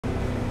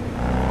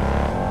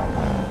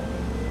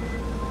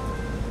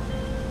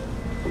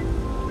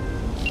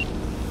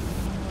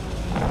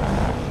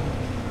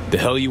The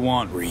hell you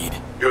want, Reed?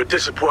 You're a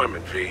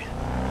disappointment, V.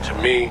 To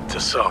me, to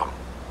Saul.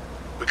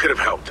 We could have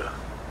helped her.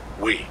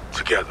 We,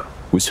 together.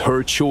 It was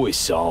her choice,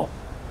 Saul.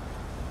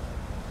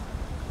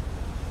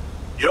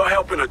 You're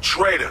helping a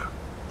traitor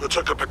who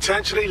took a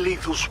potentially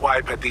lethal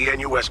swipe at the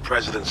NUS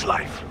president's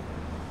life.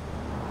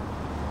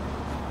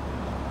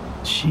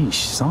 Sheesh,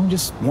 Saul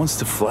just wants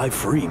to fly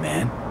free,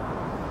 man.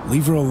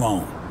 Leave her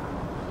alone.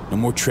 No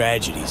more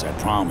tragedies, I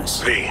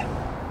promise. V,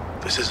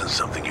 this isn't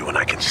something you and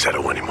I can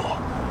settle anymore.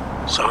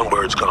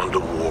 Songbird's gone to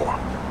war,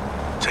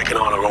 taking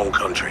on our own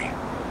country.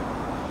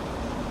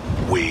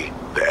 We,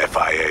 the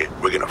FIA,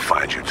 we're gonna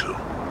find you two.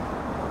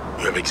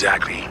 You have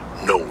exactly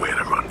nowhere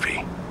to run,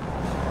 V.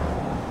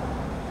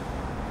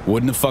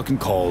 Wouldn't have fucking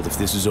called if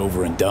this was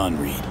over and done,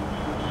 Reed.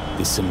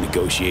 This some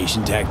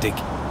negotiation tactic?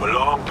 We're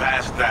long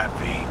past that,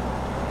 V.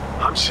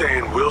 I'm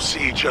saying we'll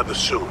see each other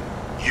soon.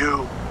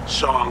 You,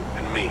 Song,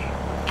 and me.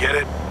 Get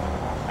it?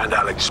 And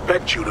I'll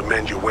expect you to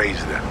mend your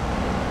ways then.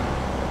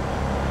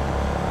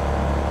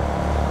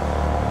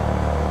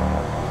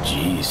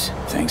 Jeez,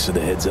 thanks for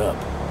the heads up.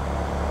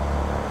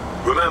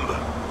 Remember,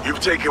 you've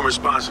taken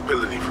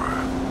responsibility for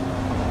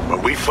her.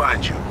 When we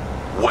find you,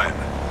 when,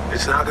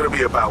 it's not gonna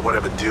be about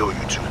whatever deal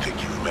you two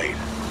think you've made.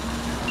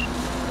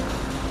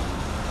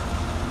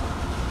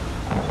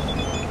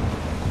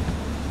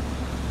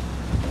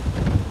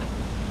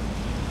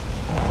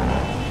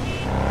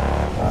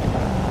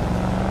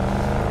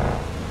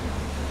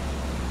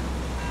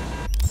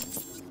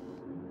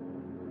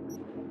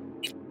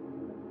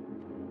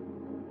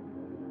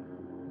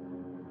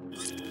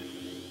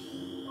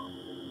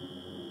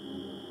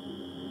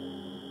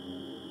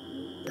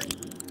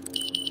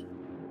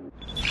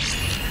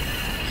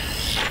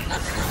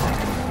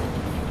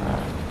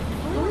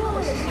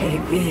 Hey,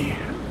 V.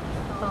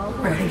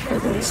 Ready for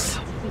this?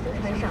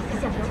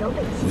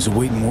 Was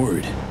awaiting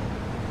word.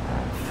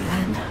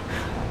 Then...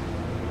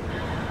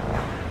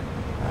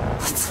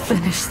 let's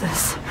finish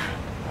this.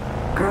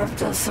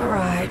 Grabbed us a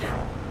ride.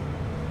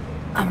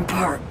 I'm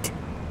parked.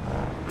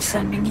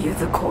 Sending you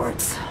the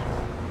cords.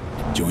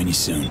 Join you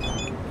soon.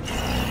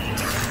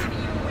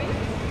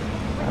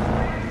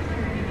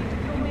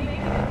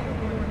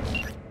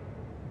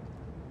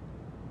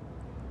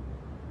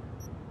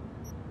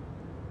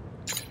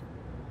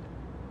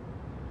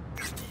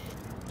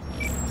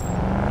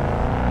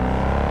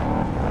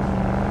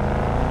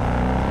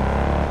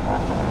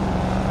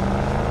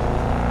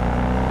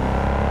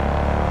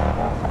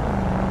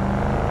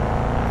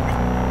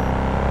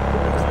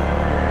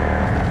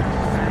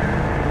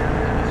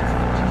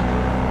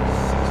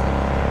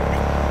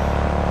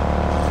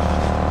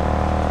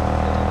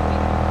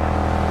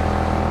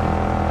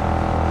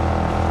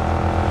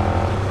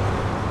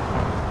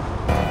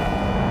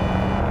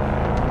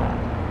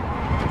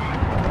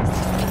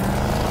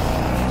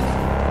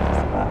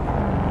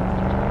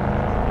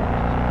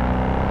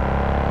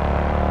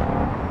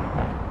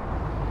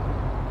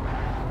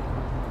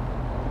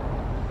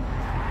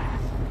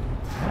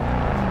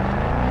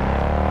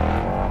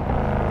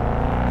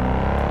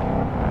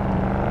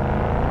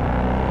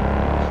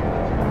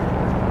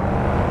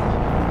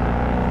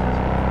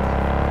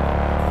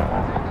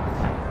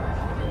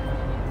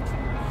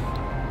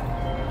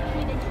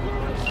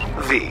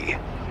 V.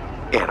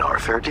 In our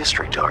fair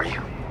district, are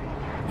you?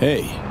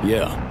 Hey,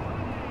 yeah.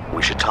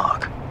 We should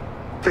talk.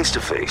 Face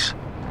to face.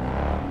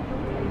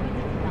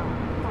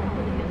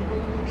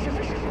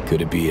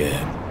 Could it be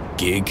a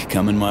gig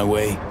coming my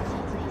way?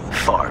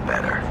 Far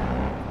better.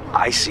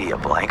 I see a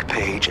blank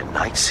page in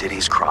Night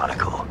City's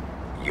Chronicle.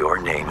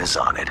 Your name is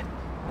on it.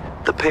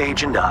 The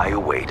page and I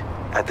await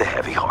at the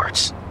Heavy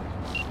Hearts.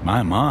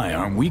 My,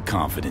 aren't we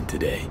confident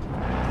today?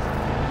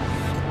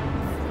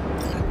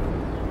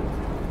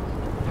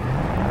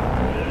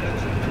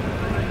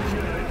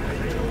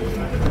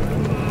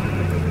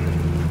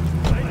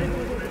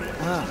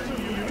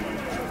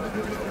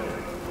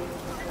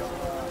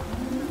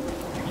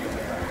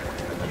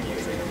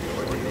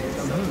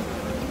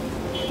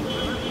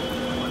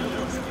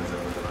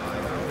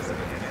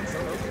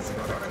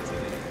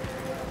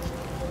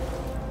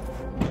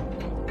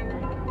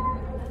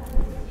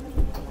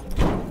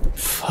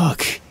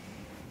 Fuck.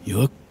 You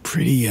look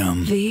pretty,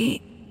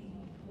 The...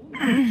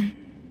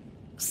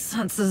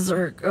 senses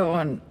are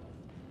going...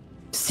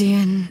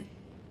 seeing...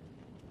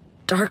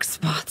 dark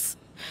spots.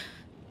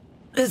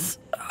 It's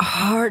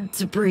hard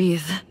to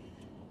breathe.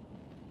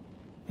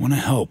 Wanna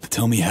help?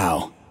 Tell me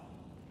how.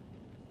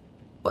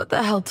 What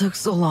the hell took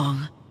so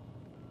long?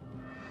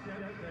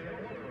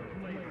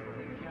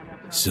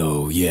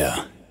 So,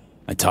 yeah.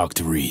 I talked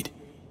to Reed.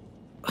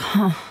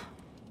 Huh.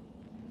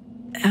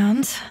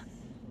 And?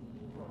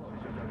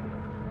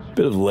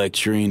 Bit of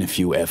lecturing, a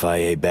few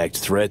FIA-backed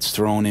threats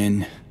thrown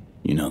in.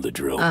 You know the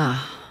drill.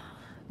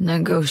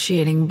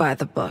 Negotiating by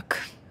the book.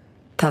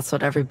 That's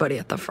what everybody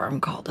at the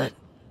firm called it.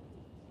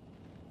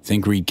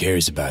 Think Reed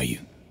cares about you.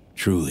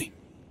 Truly.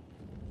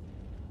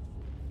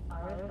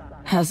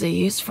 Has a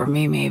use for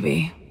me,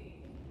 maybe.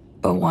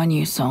 But one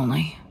use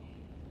only.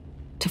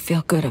 To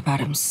feel good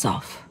about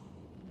himself.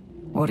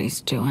 What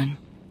he's doing.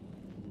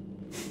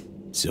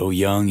 So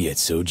young, yet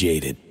so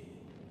jaded.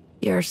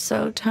 You're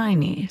so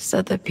tiny,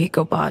 said the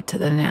Picobot to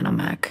the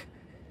nanomech.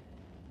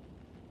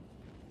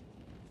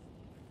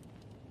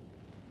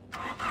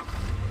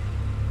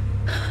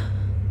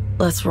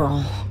 Let's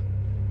roll.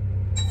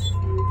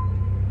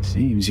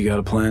 Seems you got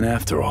a plan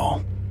after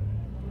all.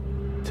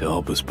 To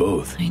help us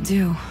both. I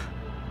do.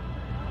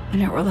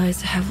 And it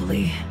relies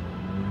heavily,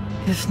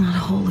 if not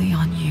wholly,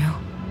 on you.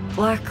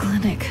 Black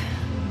Clinic,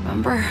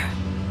 remember?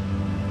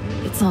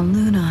 It's on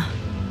Luna.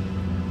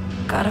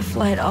 Got a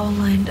flight all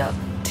lined up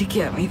to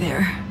get me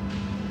there.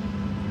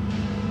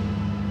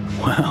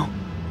 Wow,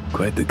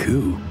 quite the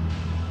coup.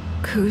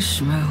 Coup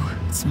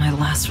shmoo, it's my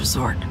last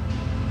resort.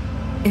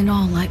 In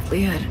all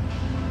likelihood,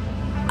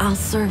 I'll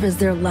serve as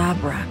their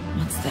lab rat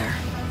once there.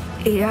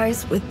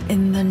 AI's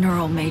within the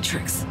neural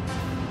matrix.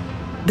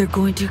 They're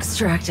going to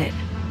extract it.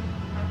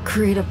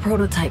 Create a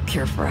prototype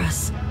cure for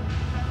us.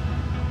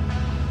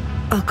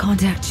 I'll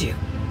contact you.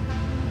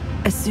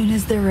 As soon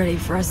as they're ready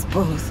for us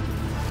both.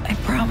 I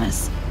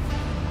promise.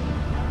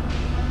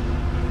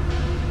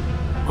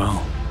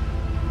 Well,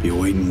 be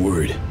awaiting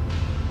word.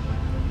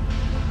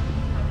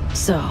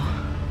 So,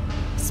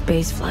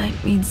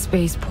 spaceflight means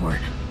spaceport.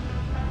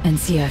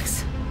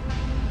 NCX.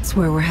 It's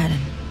where we're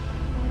heading.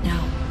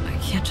 Now, I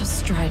can't just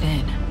stride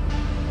in.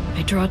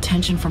 I draw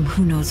attention from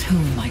who knows who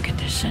in my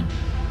condition.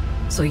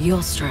 So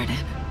you'll stride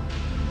in.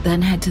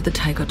 Then head to the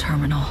Tycho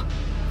terminal.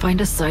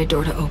 Find a side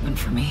door to open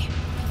for me.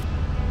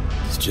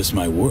 It's just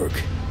my work.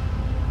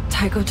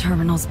 Tycho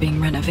terminal's being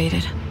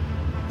renovated.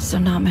 So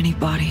not many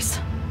bodies.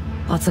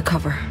 Lots of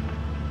cover.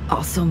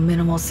 Also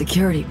minimal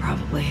security,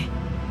 probably.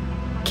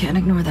 Can't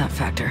ignore that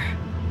factor.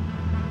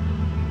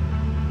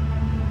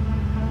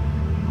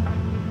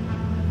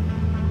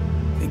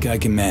 Think I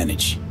can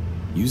manage.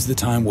 Use the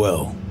time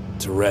well,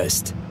 to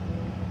rest.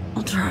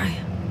 I'll try.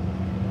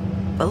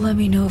 But let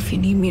me know if you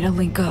need me to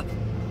link up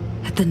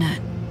at the net.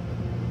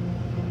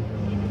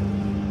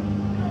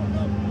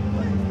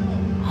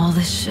 All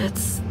this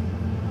shit's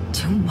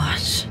too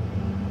much.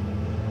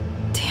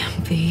 Damn,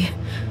 V.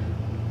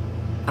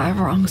 I've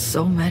wronged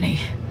so many.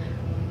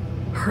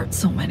 Hurt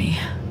so many.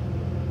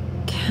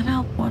 Can't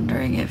help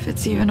wondering if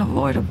it's even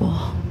avoidable.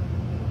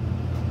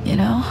 You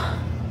know?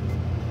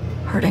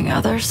 Hurting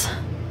others?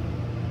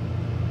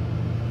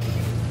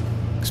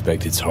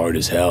 Expect it's hard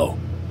as hell.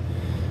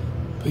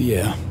 But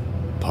yeah,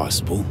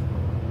 possible.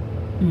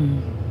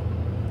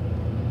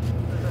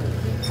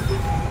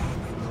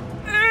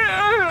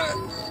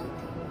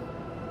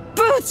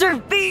 Boots or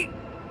feet!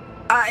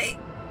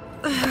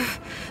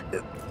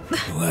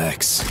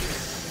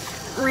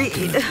 Relax.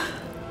 Read.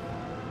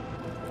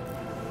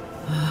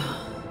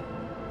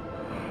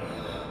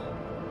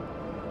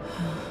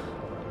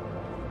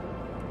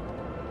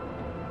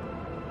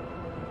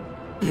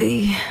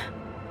 V.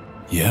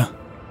 Yeah?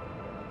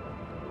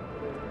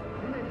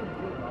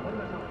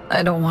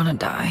 I don't want to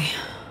die.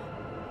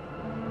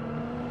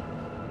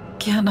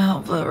 Can't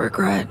help but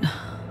regret.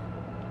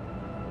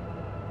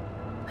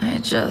 I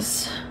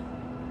just...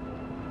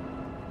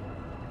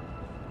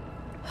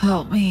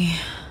 Help me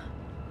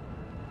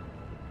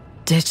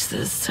ditch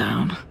this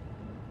town.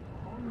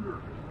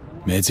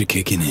 Meds are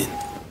kicking in.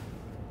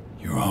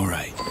 You're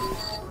alright.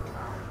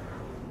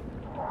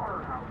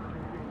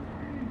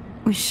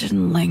 We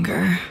shouldn't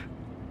linger.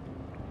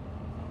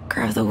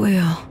 Grab the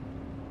wheel.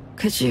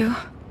 Could you?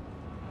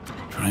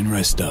 Try and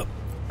rest up.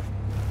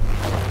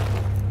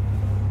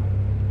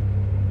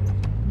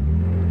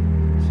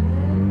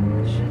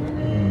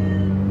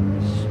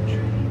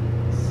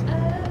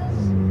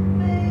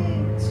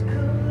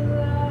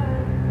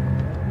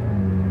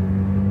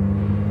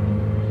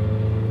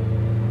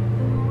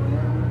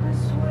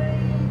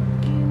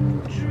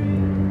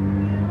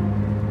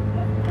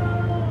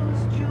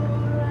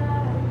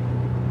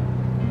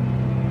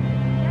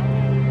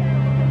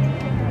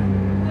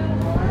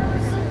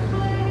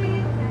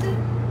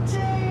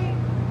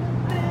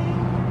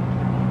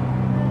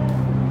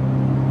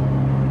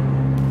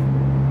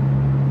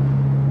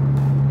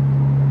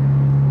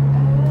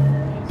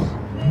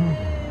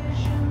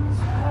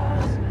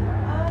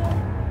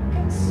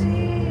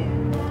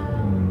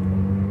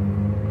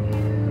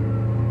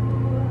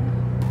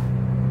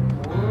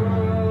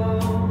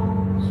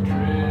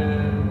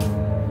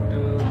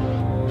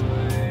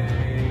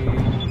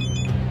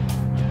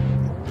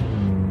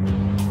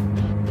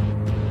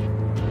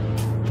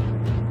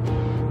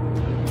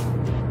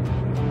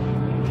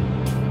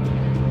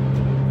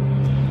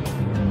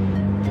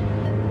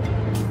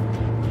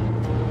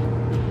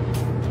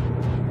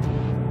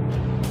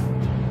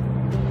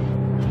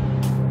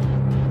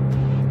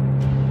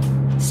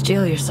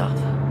 Steel yourself.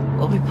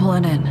 We'll be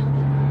pulling in.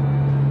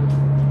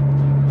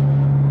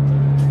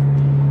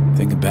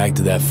 Thinking back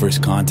to that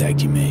first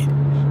contact you made.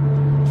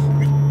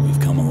 We've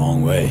come a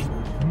long way.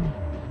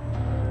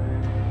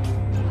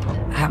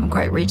 I haven't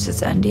quite reached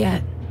its end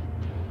yet.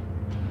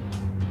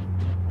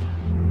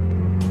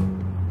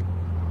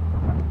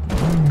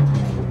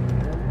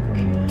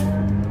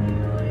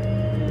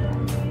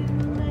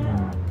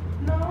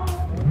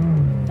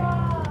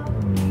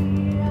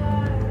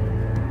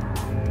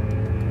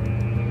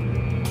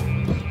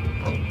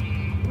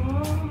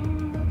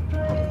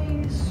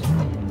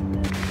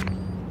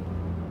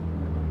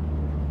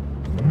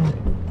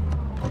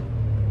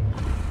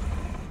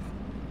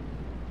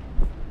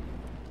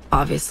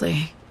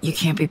 Obviously, you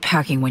can't be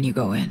packing when you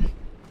go in.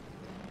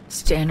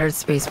 Standard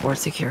spaceport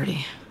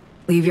security.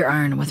 Leave your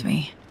iron with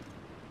me.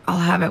 I'll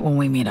have it when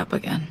we meet up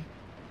again.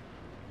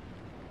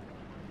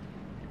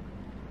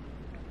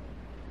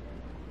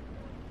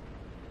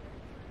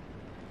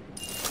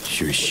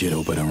 Sure as shit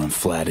hope I don't run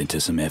flat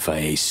into some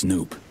FIA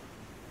snoop.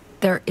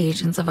 They're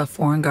agents of a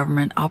foreign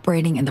government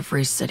operating in the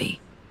Free City.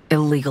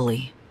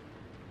 Illegally.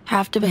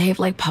 Have to behave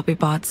like puppy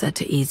bots set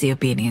to easy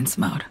obedience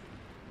mode.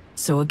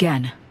 So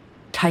again,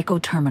 Tycho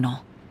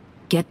Terminal.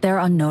 Get there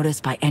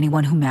unnoticed by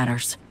anyone who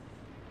matters.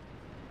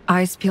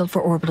 Eyes peeled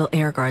for orbital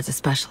air guards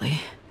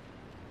especially.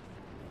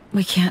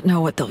 We can't know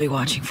what they'll be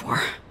watching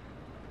for.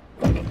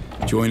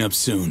 Join up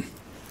soon.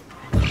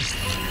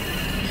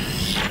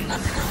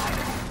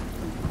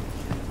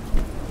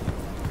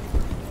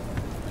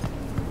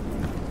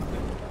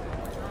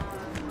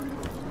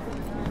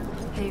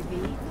 Hey, V.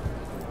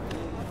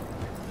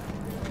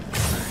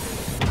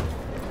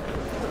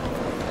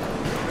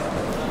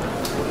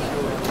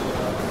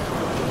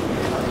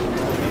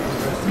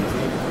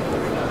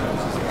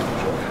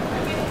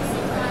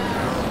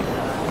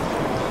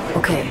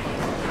 Okay,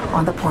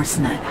 on the ports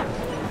net.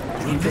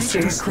 The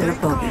infestors clear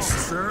of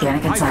bogies.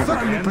 Danik and I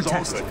firmly Cyber.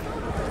 protest.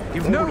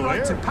 You've no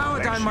right to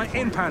power down my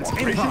implants. The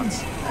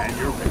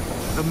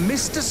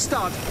Mr.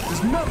 Stud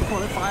does not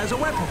qualify as a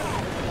weapon.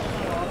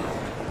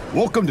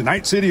 Welcome to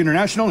Night City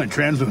International and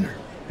Translunar,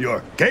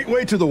 your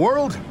gateway to the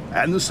world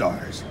and the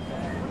stars.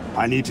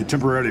 I need to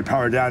temporarily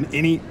power down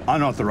any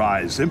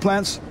unauthorized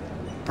implants,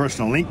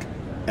 personal link,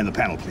 and the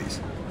panel,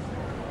 please.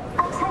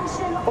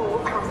 Attention all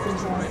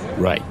passengers.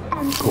 Right,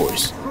 of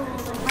course.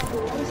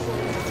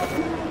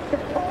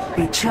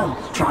 Be chill.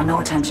 Draw no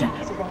attention.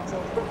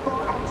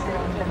 Before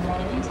entering the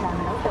main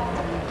terminal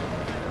building.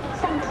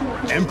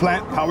 Thank you.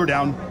 Implant power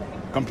down,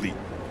 complete.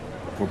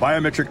 For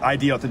biometric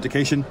ID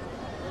authentication,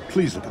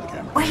 please look at the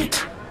camera.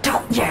 Wait!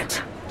 Don't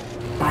yet!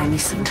 Buy me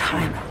some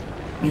time.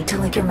 Need to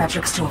link your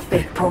metrics to a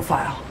fake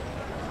profile.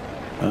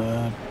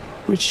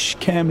 Which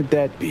cam would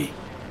that be?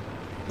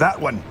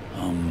 That one.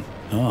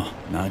 Oh,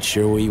 not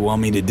sure what you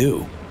want me to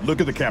do.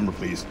 Look at the camera,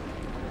 please.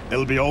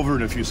 It'll be over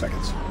in a few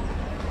seconds.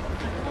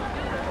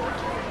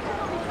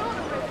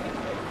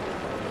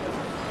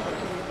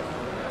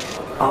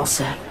 All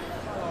set.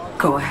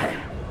 Go ahead.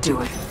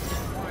 Do it.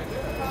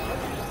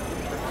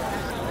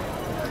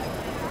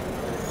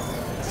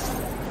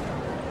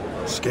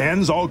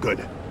 Scans all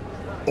good.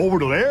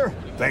 Orbital Air,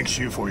 thanks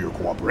you for your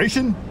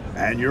cooperation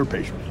and your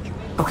patronage.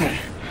 Okay,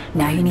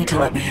 now you need to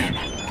let me in.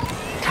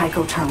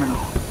 Tycho Terminal.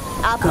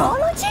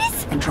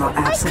 Apologies? And draw I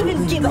couldn't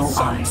absolutely give no a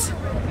shit. eyes.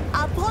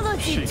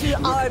 Apology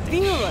to our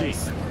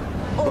viewers.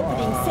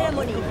 Opening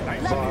ceremony.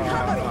 Let's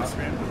cover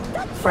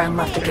it. Friend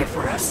left a gift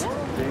for us.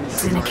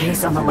 It's in a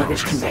case on the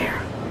luggage conveyor.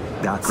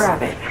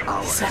 Grab it.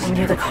 Setting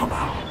near the combo.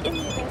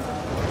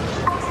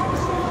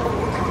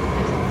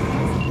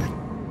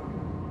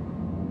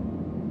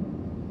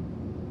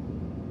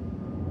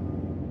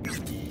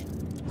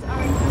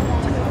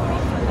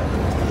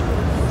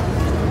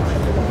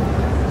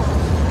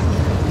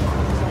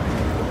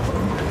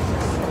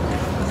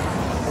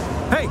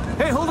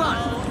 Hey, hold on.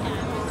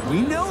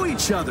 We know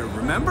each other,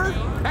 remember?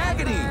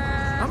 Agony.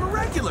 I'm a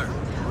regular.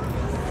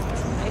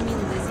 I mean,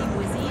 Lizzie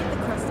Wizzy at the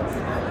crust of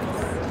Paris.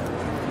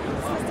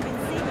 This must have been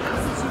saving us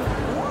since you were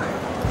born.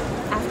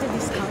 After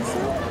this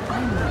concert,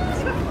 I'm not.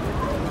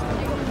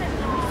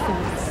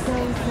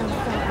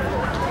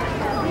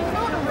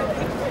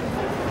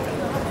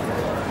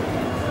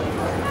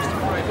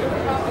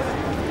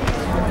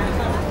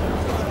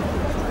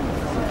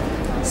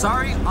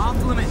 Sorry,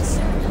 off limits.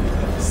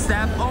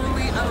 Staff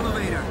only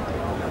elevator.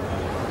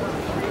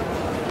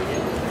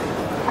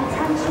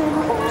 Attention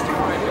all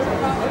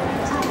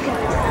passengers. Tycho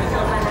Terminal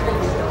flights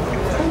are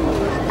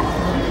suspended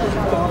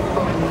until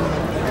further notice.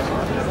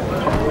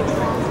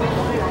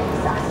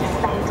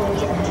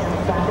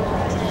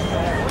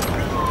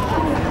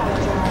 We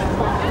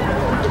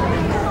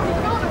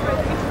apologize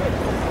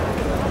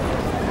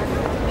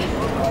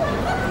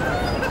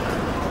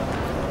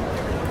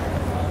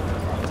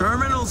for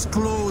Terminal's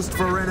closed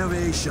for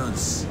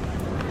renovations.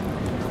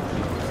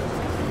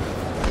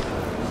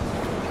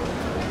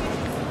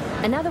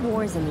 Another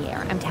war's in the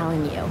air, I'm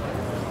telling you.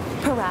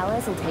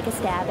 Perales will take a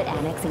stab at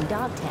annexing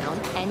Dogtown,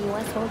 and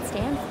US won't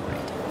stand for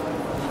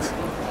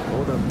it.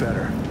 All the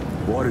better.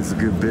 What is a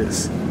good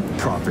biz?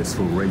 Profits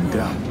will rain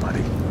down,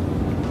 buddy.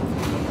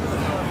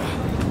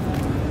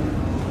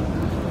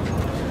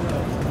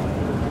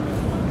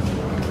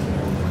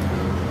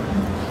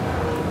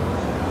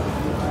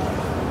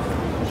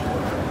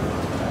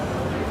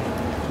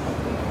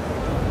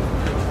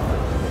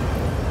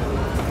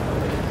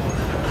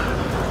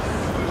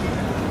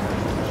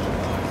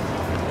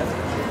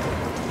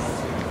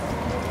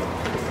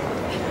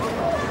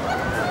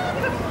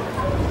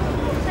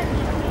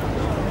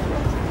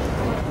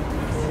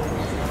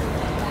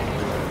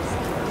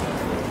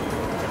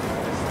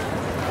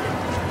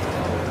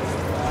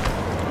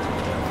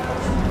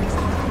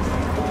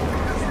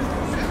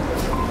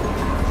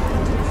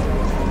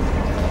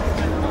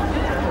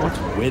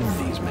 What's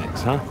with these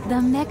mechs, huh?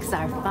 The mechs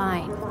are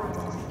fine.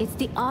 It's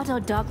the auto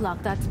dog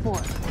lock that's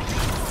poor.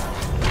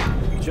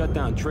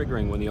 Shutdown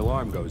triggering when the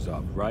alarm goes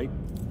up, right?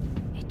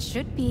 It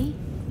should be.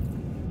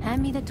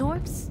 Hand me the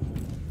torps.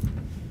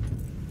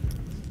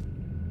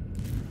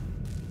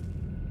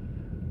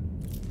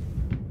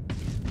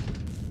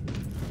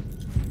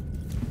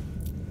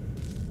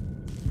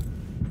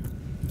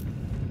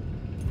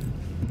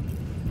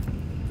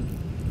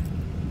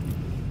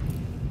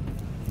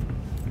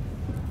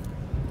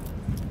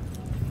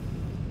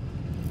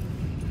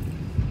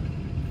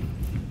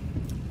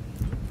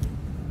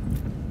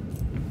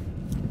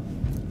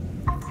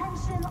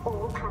 Attention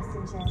all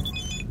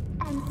passengers.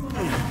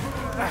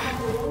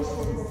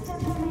 Regulations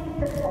stipulate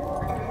that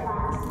all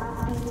implants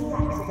must be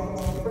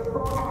deactivated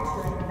before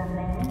entering the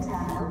main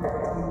terminal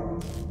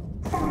building.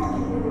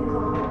 Thank you for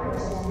your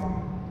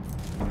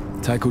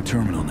cooperation. Tycho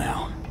Terminal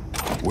now.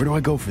 Where do I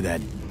go for that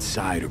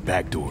side or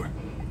back door?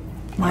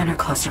 Minor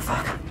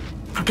clusterfuck.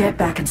 Forget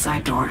back and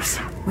side doors.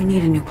 We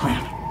need a new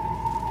plan.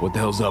 What the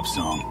hell's up,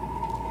 Song?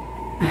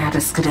 I had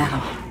to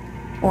skedaddle.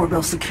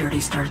 Orbital security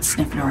started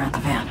sniffing around the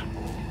van.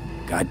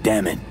 God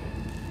damn it.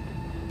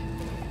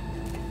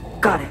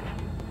 Got it.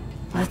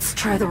 Let's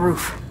try the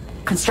roof.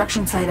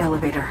 Construction site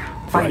elevator.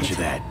 Find Roger it.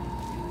 that.